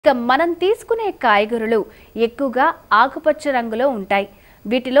మనం తీసుకునే కాయగూరలు ఎక్కువగా ఆకుపచ్చ రంగులో ఉంటాయి.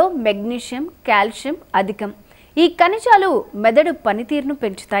 వీటిలో మెగ్నీషియం, కాల్షియం అధికం. ఈ ఖనిజాలు మెదడు పనితీరును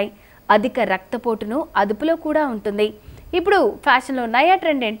పెంచుతాయి. అధిక రక్తపోటును అదుపులో కూడా ఉంటుంది. ఇప్పుడు ఫ్యాషన్లో నయా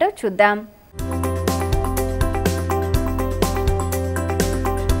ట్రెండ్ ఏంటో చూద్దాం.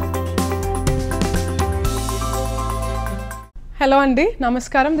 Hello Andy,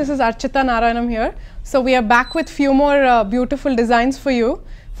 Namaskaram. This is Archita Narayanam here. So we are back with few more beautiful designs for you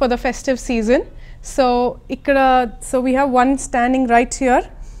for the festive season. So we have one standing right here.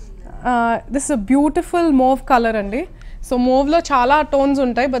 This is a beautiful mauve color Andy. So mauve lo chala tones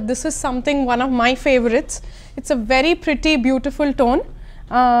untai, but this is something one of my favorites. It's a very pretty beautiful tone.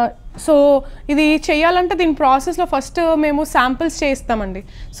 So ఇది చేయాలంటే దీని ప్రాసెస్లో first మేము samples చేస్తామండి.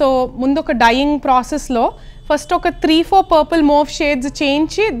 So ముందు ఒక dyeing ప్రాసెస్లో first ఒక 3-4 పర్పుల్ మోవ్ షేడ్స్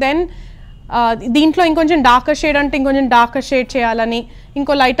చేయించి దెన్ దీంట్లో ఇంకొంచెం డార్కర్ షేడ్ అంటే ఇంకొంచెం డార్కర్ షేడ్ చేయాలని,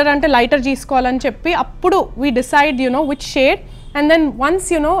 ఇంకో లైటర్ అంటే లైటర్ తీసుకోవాలని చెప్పి అప్పుడు we decide which shade, and then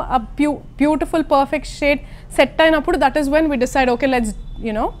once beautiful perfect shade set అయినప్పుడు that is when we decide okay let's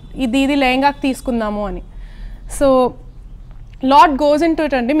ఇది లెహంగాకి తీసుకుందాము అని. So lot goes in to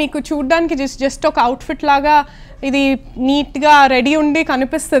it అండి. మీకు చూడడానికి జస్ట్ ఒక అవుట్ఫిట్ లాగా ఇది నీట్గా రెడీ ఉండి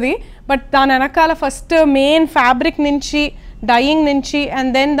కనిపిస్తుంది, బట్ దాని వెనకాల ఫస్ట్ మెయిన్ ఫ్యాబ్రిక్ నుంచి డైయింగ్ నుంచి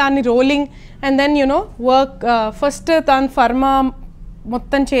అండ్ దెన్ దాన్ని rolling and then work first దాని ఫర్మా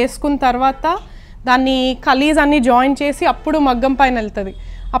మొత్తం చేసుకున్న తర్వాత దాన్ని కలీజ్ అన్నీ జాయిన్ చేసి అప్పుడు మగ్గం పైన వెళ్తుంది.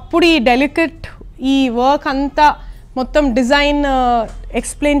 అప్పుడు ఈ డెలికేట్ ఈ వర్క్ అంతా మొత్తం డిజైన్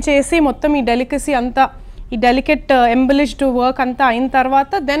ఎక్స్ప్లెయిన్ చేసి మొత్తం ఈ డెలికసీ అంతా ఈ డెలికేట్ ఎంబలిష్డ్ వర్క్ అంతా అయిన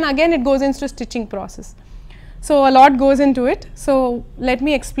తర్వాత దెన్ అగైన్ ఇట్ గోస్ ఇన్స్ to stitching process. So a lot goes in to it. So let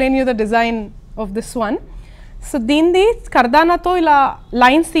me explain you the design of this one. So దీనిది కర్దానాతో ఇలా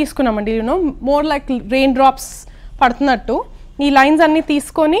లైన్స్ తీసుకున్నామండి, మోర్ లైక్ రెయిన్ డ్రాప్స్ పడుతున్నట్టు ఈ lines అన్నీ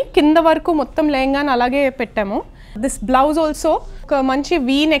తీసుకొని కింద వరకు మొత్తం లెహంగాని అలాగే పెట్టాము. దిస్ బ్లౌజ్ ఆల్సో ఒక మంచి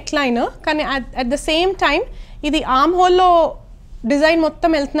వీ నెక్ లైన్, కానీ అట్ ద సేమ్ టైం ఇది ఆర్మ్ హోల్లో డిజైన్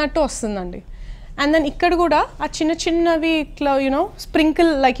మొత్తం వెళ్తున్నట్టు వస్తుందండి. అండ్ దెన్ ఇక్కడ కూడా ఆ చిన్నవి ఇట్లా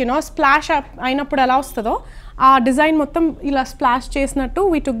స్ప్రింకిల్ లైక్ స్ప్లాష్ అయినప్పుడు ఎలా వస్తుందో ఆ డిజైన్ మొత్తం ఇలా స్ప్లాష్ చేసినట్టు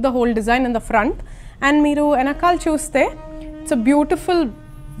we took the whole design in the front. And మీరు వెనకాల చూస్తే it's a beautiful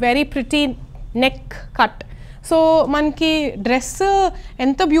very pretty neck cut. So మనకి డ్రెస్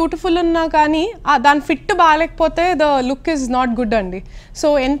ఎంత బ్యూటిఫుల్ ఉన్నా కానీ దాని ఫిట్ బాగాలేకపోతే the look is not good అండి. సో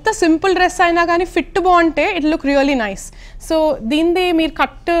ఎంత సింపుల్ డ్రెస్ అయినా కానీ ఫిట్ బాగుంటే it look really nice. So దీనిది మీరు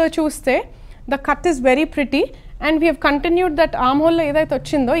కట్ చూస్తే the cut is very pretty and we have continued that arm hole lo edaithe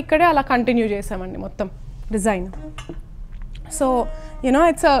vachindho ikkade ala continue chesamandi mottam design. So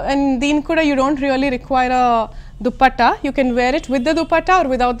it's a, and deen kuda you don't really require a dupatta. You can wear it with the dupatta or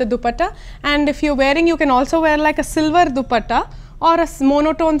without the dupatta, and if you're wearing you can also wear like a silver dupatta or a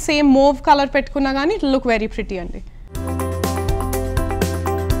monotone same mauve color pettukunna gaani it will look very pretty andi.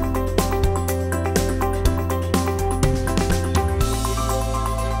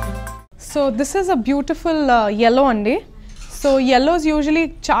 So this is a beautiful yellow andi. So yellows usually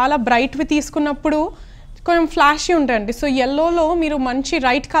చాలా బ్రైట్వి తీసుకున్నప్పుడు కొంచెం flashy ఉంటాయండి. So ఎల్లోలో మీరు మంచి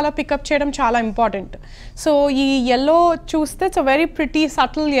right colour pickup చేయడం చాలా important. So ఈ yellow చూస్తే it's a very pretty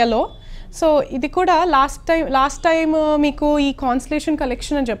subtle yellow. So ఇది కూడా లాస్ట్ టైం మీకు ఈ కాన్స్టలేషన్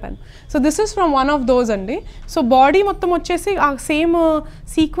కలెక్షన్ అని చెప్పాను. So this is from one of those అండి. సో బాడీ మొత్తం వచ్చేసి ఆ సేమ్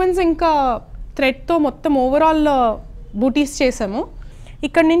సీక్వెన్స్ ఇంకా థ్రెడ్తో మొత్తం ఓవరాల్ బూటీస్ చేసాము.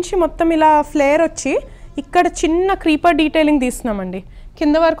 ఇక్కడ నుంచి మొత్తం ఇలా ఫ్లేర్ వచ్చి ఇక్కడ చిన్న క్రీపర్ డీటెయిలింగ్ తీస్తున్నామండి.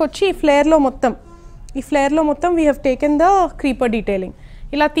 కింద వరకు వచ్చి ఈ ఫ్లేర్లో మొత్తం we have taken the creeper detailing.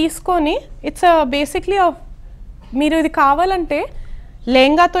 ఇలా తీసుకొని ఇట్స్ బేసిక్లీ మీరు ఇది కావాలంటే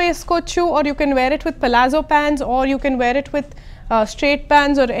లెహంగాతో వేసుకోవచ్చు, are you can wear it with palazzo pants, are you can wear it with straight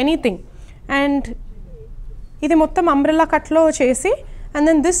pants or anything. And ఇది మొత్తం అంబ్రెల్లా కట్లో చేసి and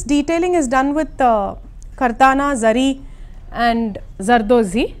then this detailing is done with కర్దానా, zari and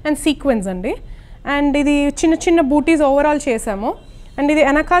zardozi and sequence అండి. And ఇది చిన్న బూటీస్ overall చేసాము. And ఇది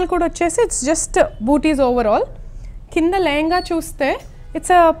వెనకాల కూడా వచ్చేసి ఇట్స్ జస్ట్ బూటీస్ ఓవరాల్. కింద లెహంగా చూస్తే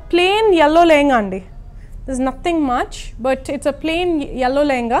it's a plain yellow lehenga అండి. This nothing much but it's a plain yellow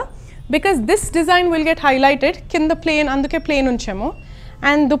lehenga because this design will get highlighted. కింద ప్లెయిన్, అందుకే ప్లెయిన్ ఉంచాము.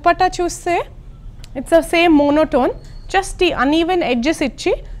 అండ్ దుపట్టా చూస్తే it's a same monotone, just ఈ అన్ఈవెన్ ఎడ్జెస్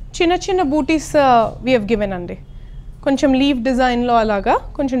ఇచ్చి చిన్న బూటీస్ వీ హ్యావ్ గివెన్ అండి. కొంచెం లీవ్ డిజైన్లో అలాగా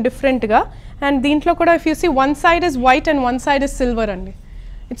కొంచెం డిఫరెంట్గా. అండ్ దీంట్లో కూడా if you see one side is white and one side is silver అండి.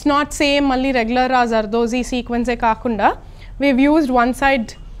 ఇట్స్ నాట్ సేమ్ మళ్ళీ రెగ్యులర్ ఆ జర్దోజీ సీక్వెన్సే కాకుండా we have used one side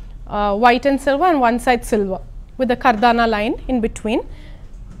white and silver and one side silver with the kardana line in between.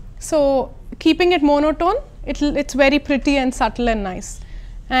 So keeping it monotone, it's very pretty and subtle and nice.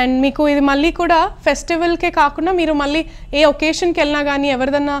 And మీకు ఇది మళ్ళీ కూడా ఫెస్టివల్కే కాకుండా మీరు మళ్ళీ ఏ ఒకేషన్కి వెళ్ళినా కానీ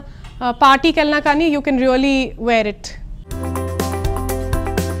ఎవరిదన్నా పార్టీకి వెళ్ళినా కానీ you can really wear it.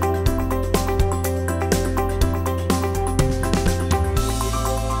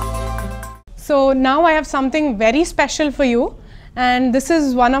 So now I have something very special for you, and this is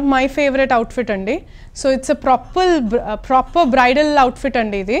one of my favorite outfit andi. So it's a proper bridal outfit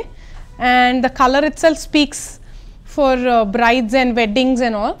andi idi, and the color itself speaks for brides and weddings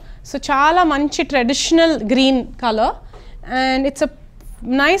and all. So chala manchi traditional green color, and it's a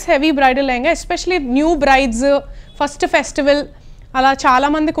nice heavy bridal lehenga, especially new brides first festival ala chala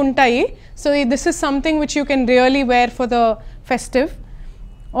mandiki untayi. So this is something which you can really wear for the festive,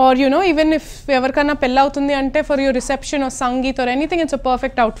 or you know, even if evarkana pella avutundi ante for your reception or sangeet or anything, it's a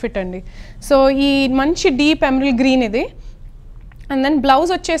perfect outfit andi. So ee manchi deep emerald green idi, and then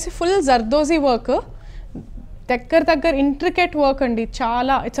blouse vachesi full zardozi work, దగ్గర intricate work andi,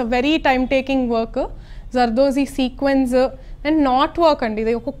 chala, it's a very time taking work, zardozi sequence and knot work andi,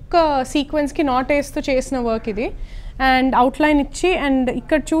 ఇది ఒక్కొక్క sequence కి not వేస్తూ చేసిన work ఇది. And outline ఇచ్చి, and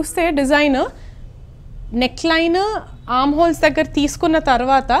ఇక్కడ చూస్తే design neck line arm holes దగ్గర తీసుకున్న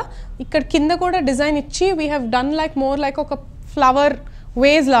తర్వాత ఇక్కడ కింద కూడా డిజైన్ ఇచ్చి we have done like more like ఒక ఫ్లవర్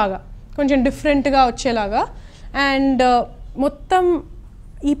వేజ్ లాగా కొంచెం డిఫరెంట్గా వచ్చేలాగా. అండ్ మొత్తం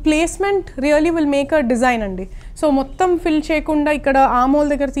ఈ placement really will make a design అండి. సో మొత్తం ఫిల్ చేయకుండా ఇక్కడ ఆర్మ్ హోల్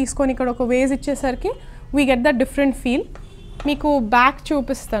దగ్గర తీసుకొని ఇక్కడ ఒక veg ఇచ్చేసరికి we get the different feel. మీకు బ్యాక్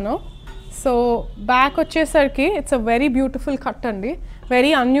చూపిస్తాను. సో బ్యాక్ వచ్చేసరికి it's a very beautiful cut అండి,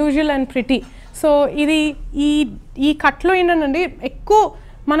 very unusual and pretty. So ఇది ఈ కట్లో ఏంటండి, ఎక్కువ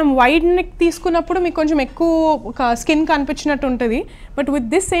మనం వైడ్ నెక్ తీసుకున్నప్పుడు మీకు కొంచెం ఎక్కువ ఒక స్కిన్ కనిపించినట్టు ఉంటుంది. బట్ విత్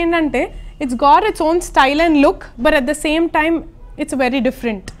దిస్ ఏంటంటే it's got its own style and look, but at the same time it's very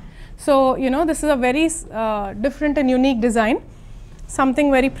different. So you know, this is a very different and unique design, something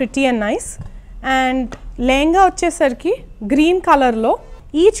very pretty and nice. And lehenga vachesarki green color lo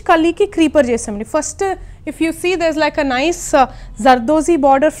each kalli ki creeper chesamandi. First if you see, there's like a nice zardozi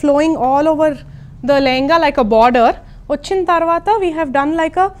border flowing all over the lehenga like a border. Vachin tarvata we have done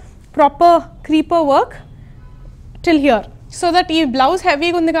like a proper creeper work till here, so that ee blouse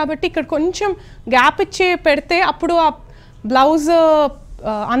heavy ga undi kabatti ikkada koncham gap ichi pedte appudu blouse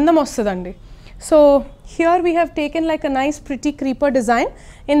andam ostadandi. So here we have taken like a nice pretty creeper design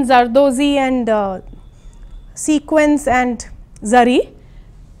in zardozi and sequence and zari.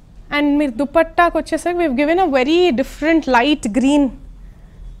 And meer dupatta ku vachesaki we have given a very different light green,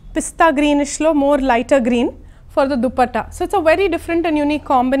 pista greenish lo more lighter green for the dupatta. So it's a very different and unique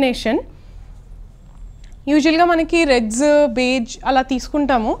combination. Usually ga manaki reds beige ala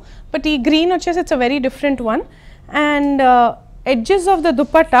తీసుకుంటాము, but ee green vachesi it's a very different one. And edges of the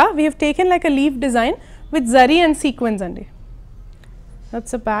dupatta we have taken like a leaf design with zari and sequins andi.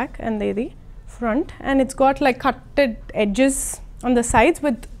 That's the back and the front, and it's got like cutted edges on the sides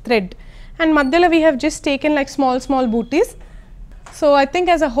with thread, and madhyala we have just taken like small booties. So I think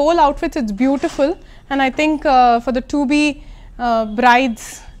as a whole outfit it's beautiful, and I think for the to be brides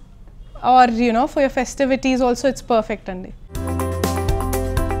or you know for your festivities also it's perfect andi.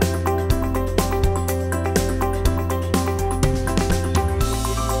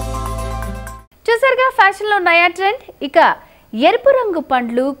 చూసారుగా ఫ్యాషన్లో నయా trend. ఇక ఎరుపు రంగు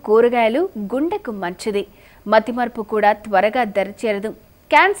పండ్లు కూరగాయలు గుండెకు మంచిది, మతిమరుపు కూడా త్వరగా దరిచేరదు,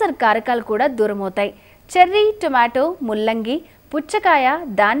 క్యాన్సర్ కారకాలు కూడా దూరమవుతాయి. చెర్రీ, టొమాటో, ముల్లంగి, పుచ్చకాయ,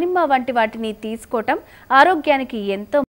 దానిమ్మ వంటి వాటిని తీసుకోవటం ఆరోగ్యానికి ఎంతో